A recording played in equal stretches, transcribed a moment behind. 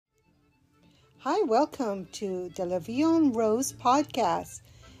Hi, welcome to the Lavion Rose podcast.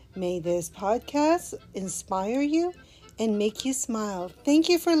 May this podcast inspire you and make you smile. Thank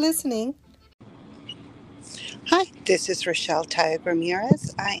you for listening. Hi, this is Rochelle Tayag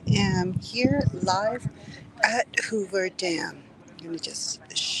Ramirez. I am here live at Hoover Dam. I'm going to just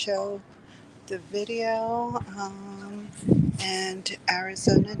show the video and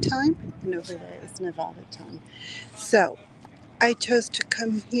Arizona time, and over there is Nevada time. So I chose to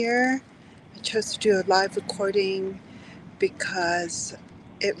come here. I chose to do a live recording because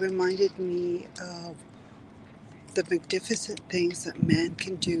it reminded me of the magnificent things that man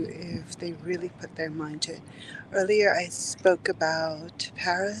can do if they really put their mind to it. Earlier, I spoke about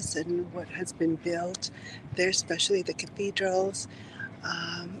Paris and what has been built there, especially the cathedrals,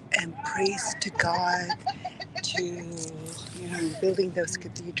 and praise to God to building those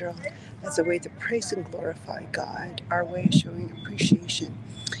cathedrals as a way to praise and glorify God, our way of showing appreciation.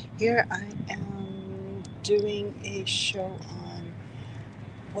 Here I am doing a show on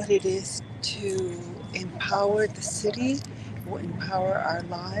what it is to empower the city, empower our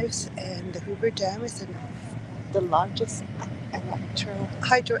lives, and the Hoover Dam is the largest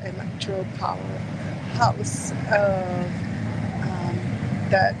hydroelectric powerhouse of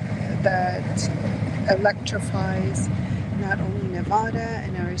that electrifies not only Nevada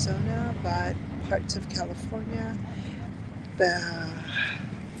and Arizona but parts of California. The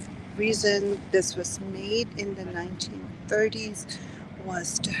reason this was made in the 1930s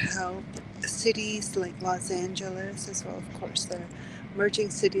was to help cities like Los Angeles, as well, of course, the emerging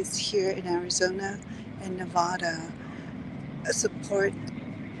cities here in Arizona and Nevada, support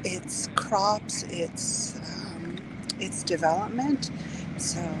its crops, its development.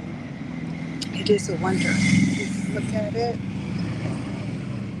 So it is a wonder. If you look at it,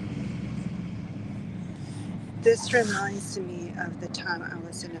 this reminds me of the time I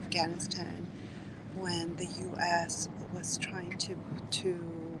was in Afghanistan when the U.S. was trying to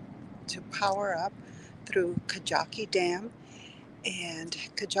power up through Kajaki Dam, and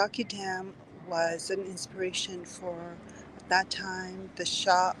Kajaki Dam was an inspiration for, at that time, the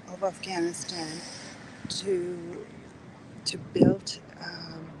Shah of Afghanistan to build,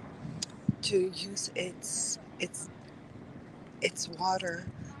 to use its water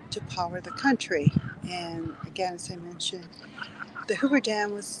to power the country. And again, as I mentioned, the Hoover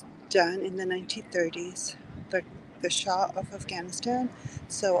Dam was done in the 1930s, the Shah of Afghanistan.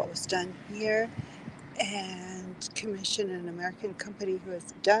 So it was done here and commissioned an American company who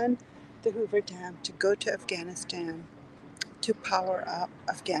has done the Hoover Dam to go to Afghanistan to power up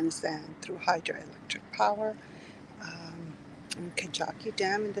Afghanistan through hydroelectric power. And Kajaki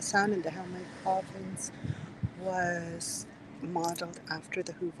Dam in the Sound in the Helmand Province was modeled after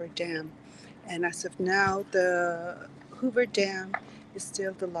the Hoover Dam. And as of now, the Hoover Dam is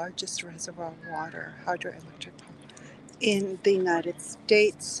still the largest reservoir of water, hydroelectric power, in the United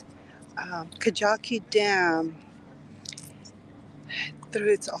States. Kajaki Dam,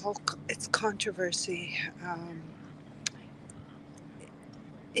 through its controversy,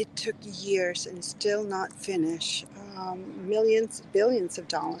 it took years and still not finished. Millions, billions of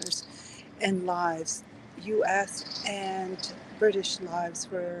dollars and lives, U.S. and British lives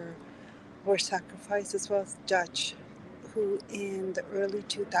were sacrificed, as well as Dutch, who in the early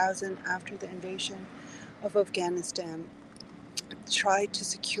 2000s, after the invasion of Afghanistan, tried to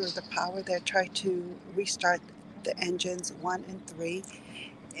secure the power there, tried to restart the engines 1 and 3,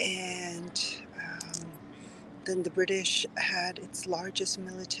 and then the British had its largest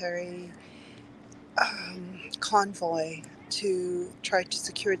military convoy to try to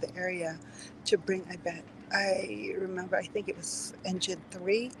secure the area to bring, I remember, I think it was engine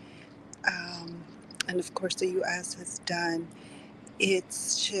 3. And of course, the U.S. has done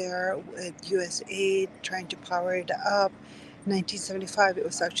its share with U.S. aid, trying to power it up. 1975, it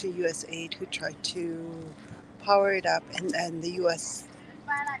was actually U.S. aid who tried to power it up, and the U.S.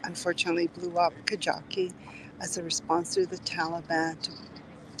 unfortunately blew up Kajaki as a response to the Taliban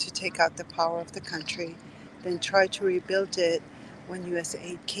to take out the power of the country, then tried to rebuild it when U.S.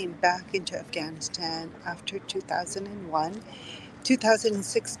 aid came back into Afghanistan after 2001.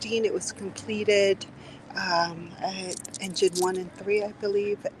 2016, it was completed, engine 1 and 3, I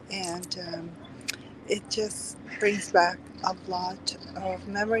believe, and it just brings back a lot of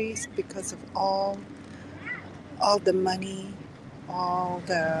memories because of all the money, all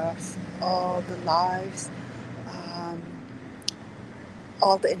the all the lives, um,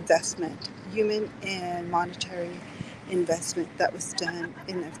 all the investment, human and monetary investment that was done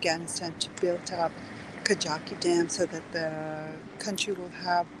in Afghanistan to build up Kajaki Dam so that the country will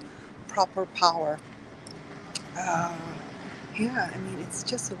have proper power. Uh, Yeah, I mean, it's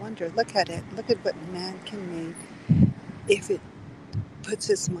just a wonder. Look at it. Look at what man can make if it puts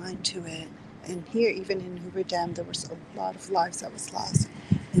his mind to it. And here, even in Hoover Dam, there was a lot of lives that was lost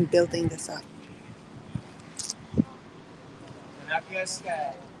in building this up.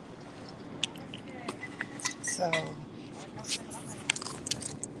 So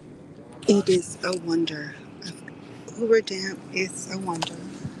it is a wonder. Hoover Dam is a wonder.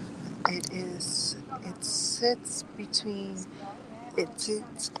 It is. It sits between. It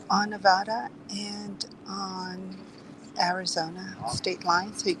sits on Nevada and on Arizona state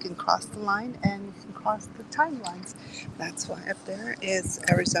line, so you can cross the line and you can cross the timelines. That's why up there is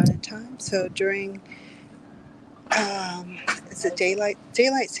Arizona time. So during it's a daylight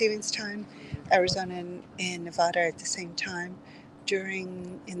savings time. Arizona and Nevada are at the same time.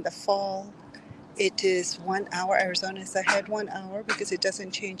 During in the fall, it is 1 hour. Arizona is ahead 1 hour because it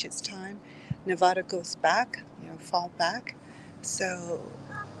doesn't change its time. Nevada goes back, fall back. So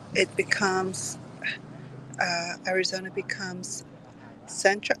it becomes Arizona becomes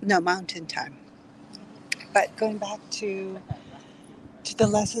central, no, mountain time. But going back to the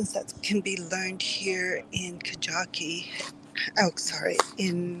lessons that can be learned here in Kajaki, oh, sorry,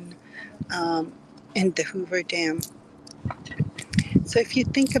 um, in the Hoover Dam. So if you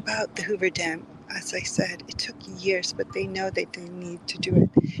think about the Hoover Dam, as I said, it took years, but they know that they need to do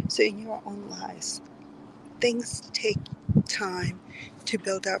it. So in your own lives, things take time to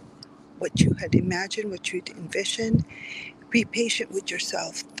build up what you had imagined, what you'd envisioned. Be patient with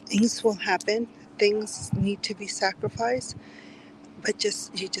yourself. Things will happen. Things need to be sacrificed, but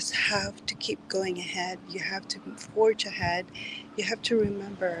you just have to keep going ahead. You have to forge ahead. You have to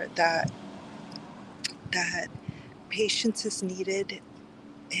remember that patience is needed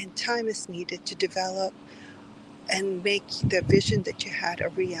and time is needed to develop and make the vision that you had a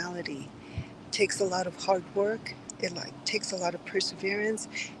reality. It takes a lot of hard work. It takes a lot of perseverance.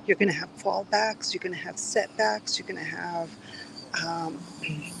 You're going to have fallbacks. You're going to have setbacks. You're going to have um,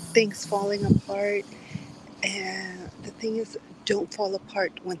 things falling apart. And the thing is, don't fall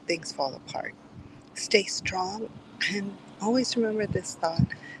apart when things fall apart. Stay strong and always remember this thought.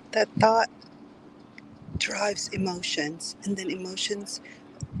 That thought drives emotions, and then emotions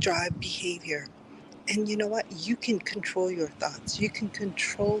drive behavior. And you know what? You can control your thoughts. You can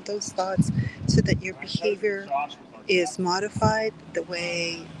control those thoughts so that your behavior is modified the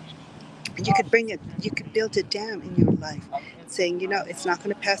way you could bring it, you could build a dam in your life saying, it's not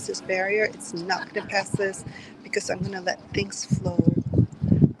going to pass this barrier. It's not going to pass this because I'm going to let things flow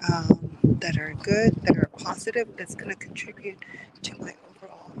that are good, that are positive, that's going to contribute to my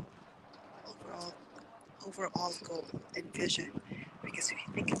overall, overall goal and vision. Because if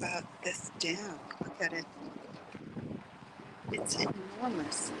you think about this dam, look at it, it's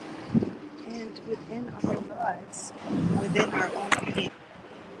enormous. And within our lives, within our own being,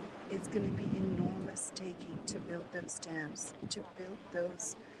 it's going to be enormous taking to build those dams, to build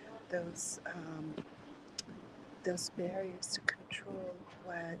those um, those barriers to control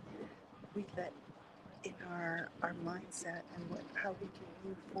what we let in our mindset and how we can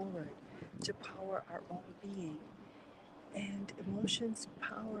move forward to power our own being. And emotions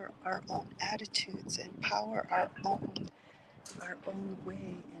power our own attitudes and power our own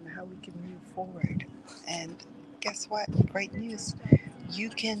way and how we can move forward. And guess what? Great news. You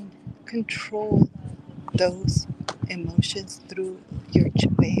can control those emotions through your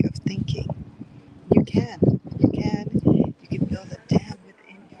way of thinking. You can. You can. You can build a dam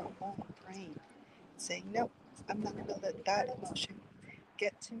within your own brain, saying, "No, I'm not going to let that emotion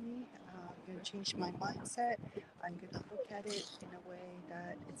get to me. I'm going to change my mindset. I'm going to look at it in a way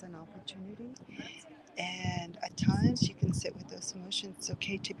that it's an opportunity." And at times you can sit with those emotions. It's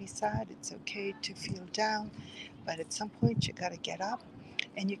okay to be sad. It's okay to feel down. But at some point you got to get up,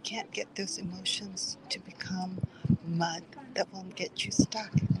 and you can't get those emotions to become mud that won't get you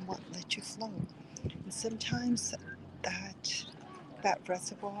stuck and won't let you flow. And sometimes that that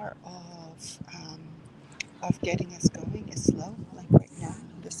reservoir of getting us going is slow, like right now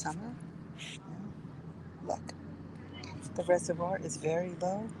in the summer. Look, the reservoir is very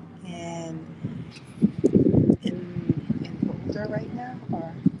low, and in Boulder right now,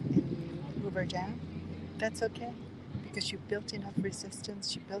 or in Hoover Dam, that's okay because you built enough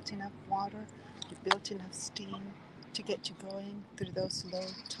resistance, you built enough water, you built enough steam to get you going through those low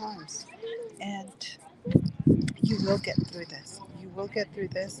times. And you will get through this. You will get through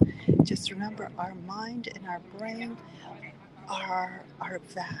this. Just remember, our mind and our brain are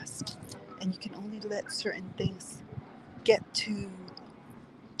vast, and you can only let certain things get to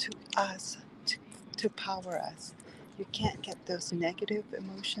us to power us. You can't get those negative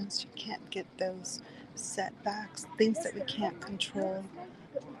emotions. You can't get setbacks, things that we can't control.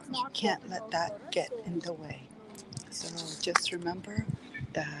 You can't let that get in the way. So just remember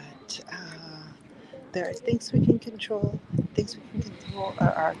that there are things we can control. Things we can control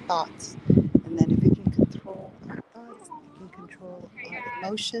are our thoughts. And then if we can control our thoughts, we can control our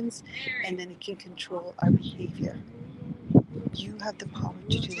emotions, and then it can control our behavior. You have the power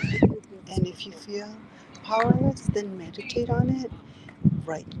to do that. And if you feel powerless, then meditate on it.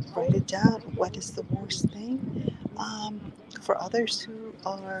 Write it down. What is the worst thing? For others who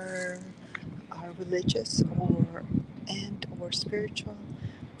are religious or spiritual,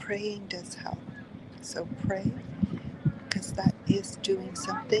 praying does help. So pray, because that is doing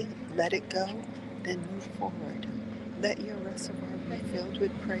something. Let it go, then move forward. Let your reservoir be filled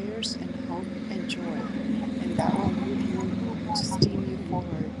with prayers and hope and joy, and that will move you to steam you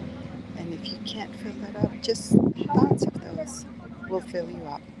forward. And if you can't fill that up, just thoughts of those will fill you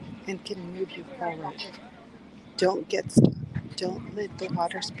up and can move you forward. Don't get stuck. Don't let the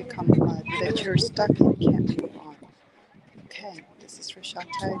waters become mud that you're stuck and can't move on. Okay, this is Rochelle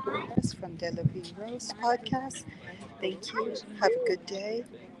Tigers from De La Vie Rose podcast. Thank you. Have a good day.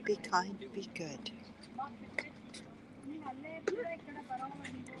 Be kind. Be good.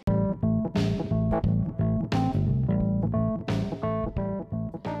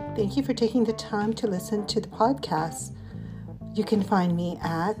 Thank you for taking the time to listen to the podcast. You can find me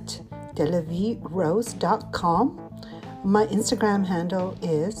at delavrose.com. My Instagram handle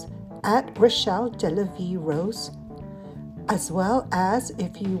is at Rochelle De La Vie Rose. As well as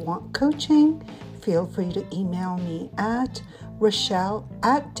if you want coaching, feel free to email me at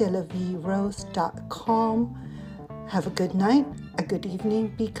rochelle@delavrose.com. Have a good night, a good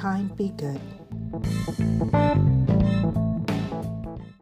evening. Be kind, be good.